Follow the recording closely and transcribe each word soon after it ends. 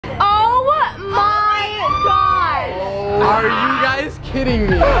Are you guys kidding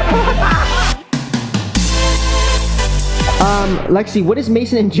me? Lexi, what is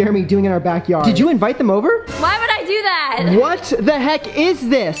Mason and Jeremy doing in our backyard? Did you invite them over? Why would I do that? What the heck is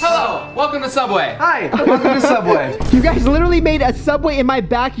this? Hello, welcome to Subway. Hi, welcome to Subway. You guys literally made a Subway in my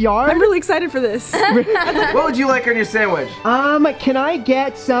backyard? I'm really excited for this. What would you like on your sandwich? Can I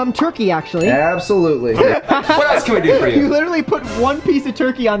get some turkey, actually? Absolutely. What else can we do for You you? literally put one piece of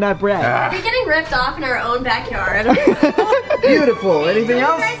turkey on that bread. Are we getting ripped off in our own backyard? Beautiful. Anything Do you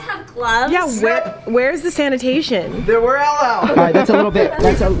else? guys have gloves? Yeah, where's the sanitation? Then we're all out. All right, that's a little bit.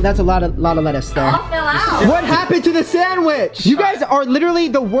 That's a lot of lettuce there. I'll fill out. What happened to the sandwich? You guys are literally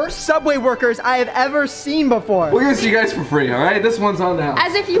the worst Subway workers I have ever seen before. We're gonna see you guys for free, all right? This one's on the house.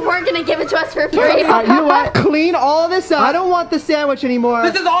 As if you weren't gonna give it to us for free. You know what? Clean all of this up. I don't want the sandwich anymore.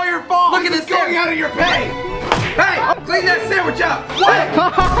 This is all your fault. Look at this going out of your pay. Hey, clean that sandwich up. What?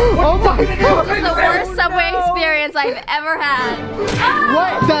 Oh my god. This is the worst Subway experience I've ever had.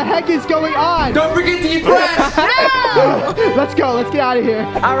 What the heck is going on? Don't forget to eat fresh. No! Let's go. Let's get out of here.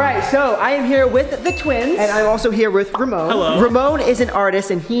 All right, so I am here with the twins. And I'm also here with Ramon. Hello. Ramon is an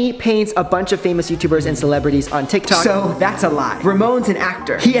artist and he paints a bunch of famous YouTubers and celebrities on TikTok. So that's a lie. Ramon's an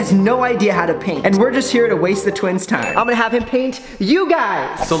actor. He has no idea how to paint. And we're just here to waste the twins' time. I'm gonna have him paint you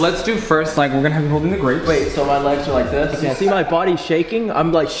guys. So let's do first, like, we're gonna have you holding the grapes. Wait, so my legs are like this? You see my body shaking?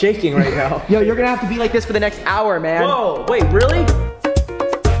 I'm like shaking right now. Yo, you're gonna have to be like this for the next hour, man. Whoa, wait, really?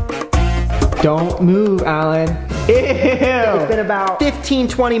 Don't move, Alan. Ew. It's been about 15,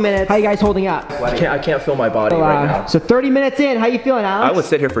 20 minutes. How you guys holding up? I can't feel my body right now. So 30 minutes in, how you feeling, Alex? I would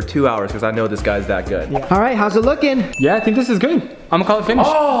sit here for 2 hours because I know this guy's that good. Yeah. All right, how's it looking? Yeah, I think this is good. I'm gonna call it finished.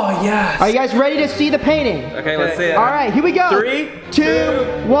 Oh, yes. Are you guys ready to see the painting? Okay, let's see it. All right, here we go. 3,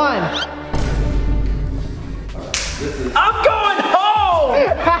 2, 1. I'm going home!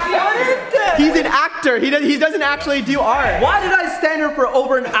 What is this? He's an actor. He doesn't actually do art. Why did I stand here for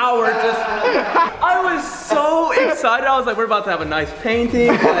over an hour I was so excited. I was like, we're about to have a nice painting.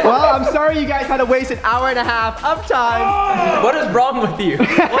 Well, I'm sorry you guys had to waste an hour and a half of time. What is wrong with you?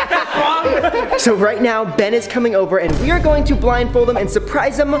 What is wrong with you? So right now, Ben is coming over and we are going to blindfold him and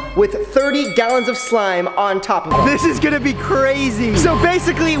surprise him with 30 gallons of slime on top of him. This is gonna be crazy. So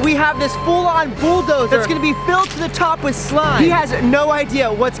basically, we have this full-on bulldozer that's gonna be filled to the top with slime. He has no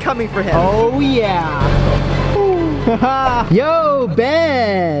idea what's coming for him. Oh yeah. Yo,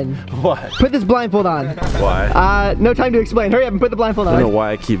 Ben. What? Put this blindfold on. Why? No time to explain. Hurry up and put the blindfold on. I don't know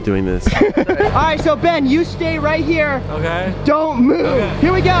why I keep doing this. All right, so Ben, you stay right here. Okay. Don't move. Okay.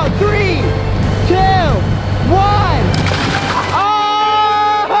 Here we go. 3, 2, 1. Oh!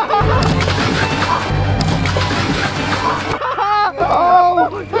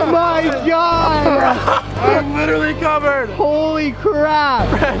 Oh my God! I'm literally covered. Holy crap!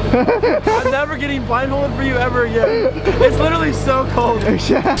 I'm never getting blindfolded for you ever again. It's literally so cold.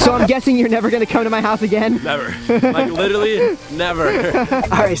 So I'm guessing you're never gonna come to my house again? Never. Like literally never.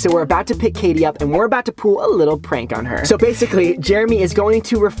 Alright, so we're about to pick Katie up and we're about to pull a little prank on her. So basically, Jeremy is going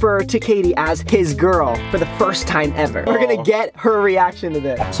to refer to Katie as his girl for the first time ever. We're gonna get her reaction to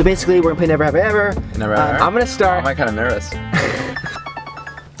this. So basically, we're gonna play Never Have I Ever. Never have I ever. I'm gonna start. I'm kind of nervous.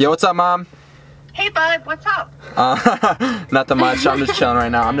 Yo, what's up, Mom? Hey bud, what's up? Nothing much. I'm just chilling right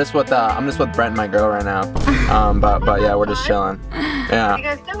now. I'm just with Brent, my girl, right now. But yeah, we're just chilling. Yeah. What are you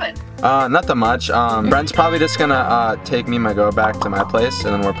guys doing? Nothing much. Brent's probably just gonna take me and my girl back to my place,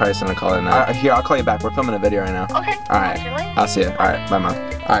 and then we're probably just gonna call it a night. Here, I'll call you back. We're filming a video right now. Okay. All right. I'll see you. All right. Bye, Mom.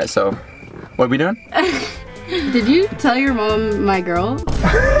 All right. So, what are we doing? Did you tell your mom my girl?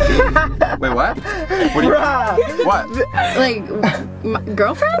 Wait, what? What do you? What? Like, my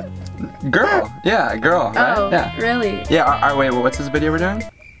girlfriend? Girl. Yeah, girl. Right? Oh, yeah. really? Yeah. All right. Wait. What's this video we're doing?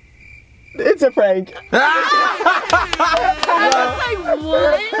 It's a prank. I was like,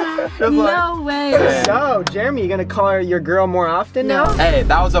 what? No way. So, Jeremy, you gonna call her your girl more often now? Hey,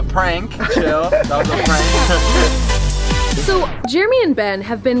 that was a prank. Chill. That was a prank. So, Jeremy and Ben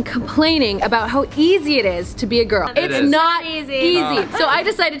have been complaining about how easy it is to be a girl. It's not easy. So I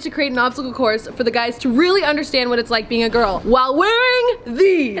decided to create an obstacle course for the guys to really understand what it's like being a girl while wearing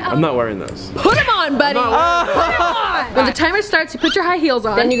these. I'm not wearing this. Put them on, buddy. Put them on. When the timer starts, you put your high heels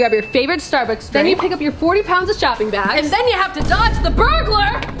on. Then you grab your favorite Starbucks drink. Then you pick up your 40 pounds of shopping bags. And then you have to dodge the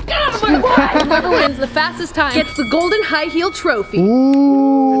burglar. Get out of my way. Whoever wins the fastest time gets the golden high heel trophy.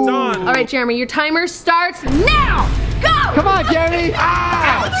 Ooh. It's on. All right, Jeremy, your timer starts now. Go! Come on, Jeremy!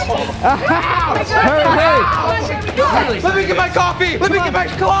 Ouch! Ouch! Hurry! Let me get my coffee! Let me get my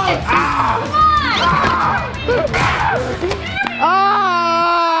clothes!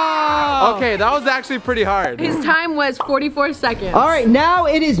 Ah! go. Okay, that was actually pretty hard. His time was 44 seconds. All right, now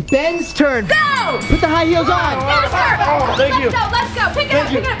it is Ben's turn. Go! Put the high heels on. Yes, sir. Thank you. Let's go. Pick it up.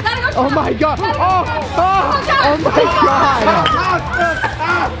 Pick it up. Gotta go. Oh my God. Oh my God.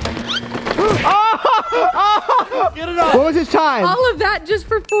 Get it up. What was his time? All of that just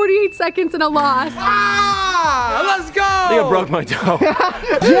for 48 seconds and a loss. Let's go. I think I broke my toe.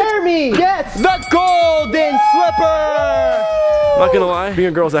 Jeremy gets the golden slipper. I'm not gonna lie, being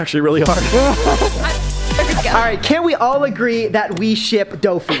a girl is actually really hard. All right, can we all agree that we ship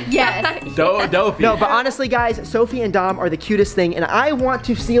Dofi? Yes. Dofi. No, but honestly, guys, Sofie and Dom are the cutest thing, and I want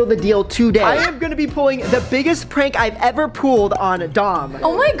to seal the deal today. I am gonna be pulling the biggest prank I've ever pulled on Dom.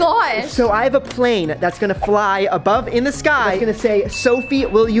 Oh my gosh. So I have a plane that's gonna fly above in the sky. It's gonna say, Sofie,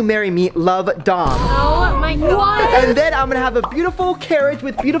 will you marry me? Love, Dom. Oh my God. And then I'm gonna have a beautiful carriage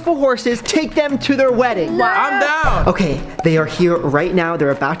with beautiful horses take them to their wedding. I'm down. Okay, they are here right now.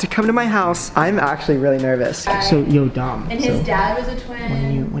 They're about to come to my house. I'm actually really nervous. So, yo, Dom. And his dad was a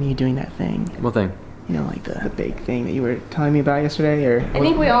twin. When are you doing that thing? What thing? You know, like the big thing that you were telling me about yesterday, or? I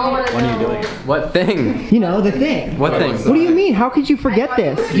think we all want to know. What are you doing? What thing? You know, the thing. What thing? What do you mean? How could you forget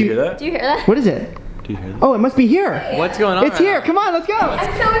this? Do you hear that? Do you hear that? What is it? Do you hear that? Oh, it must be here. What's going on? It's here. Come on, let's go. I'm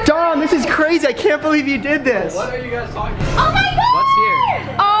so excited. Dom, this is crazy. I can't believe you did this. What are you guys talking about? Oh my God. What's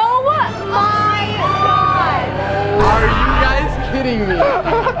here? Oh my God. Are you guys kidding me?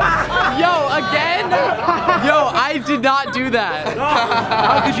 Yo, again? Yo, I did not do that.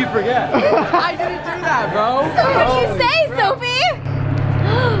 How could you forget? I didn't do that, bro. So what do you say, Sophie?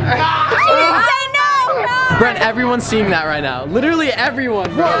 She didn't say no. Brent, everyone's seeing that right now. Literally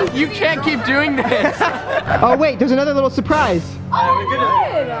everyone, bro. You can't keep doing this. Oh, wait, there's another little surprise.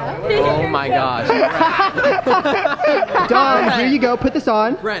 Oh my gosh. Dom, here you go. Put this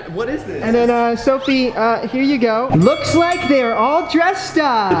on. Brent, what is this? And then, Sofie, here you go. Looks like they're all dressed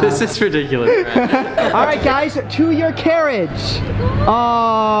up. This is ridiculous, Brent. All right, guys, to your carriage.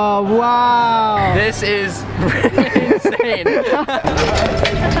 Oh, wow. This is insane.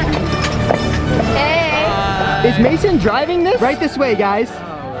 Hey. Is Mason driving this? Right this way, guys.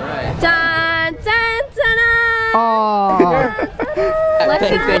 Dun, dun, dun, dun. Oh.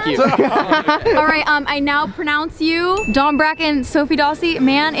 Thank you. All right, I now pronounce you Dom, Brack, and Sofie Dossi,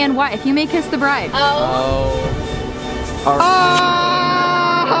 man and wife. You may kiss the bride.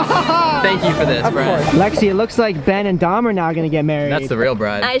 Thank you for this, Brent. Lexi, it looks like Ben and Dom are now gonna get married. That's the real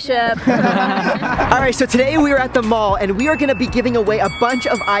bride. I should. All right, so today we are at the mall and we are gonna be giving away a bunch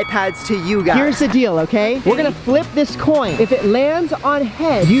of iPads to you guys. Here's the deal, okay? We're gonna flip this coin. If it lands on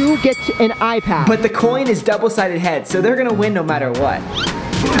head, you get an iPad. But the coin is double-sided head, so they're gonna win no matter what.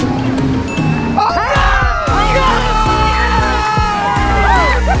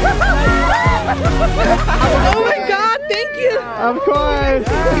 Oh my God, thank you. Of course.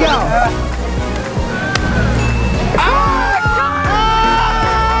 Here we go.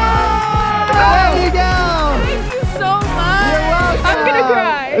 There you go. Thank you so much. You're welcome. I'm gonna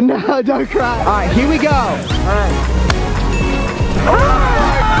cry. No, don't cry. All right, here we go. All right.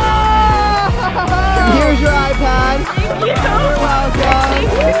 Here's your iPad. Thank you. You're welcome.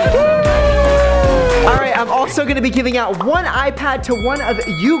 Thank you. All right, I'm also gonna be giving out one iPad to one of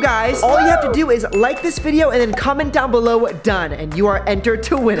you guys. All you have to do is like this video and then comment down below, done, and you are entered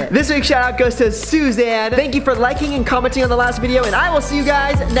to win it. This week's shout out goes to Suzanne. Thank you for liking and commenting on the last video, and I will see you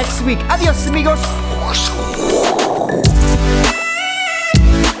guys next week. Adios, amigos.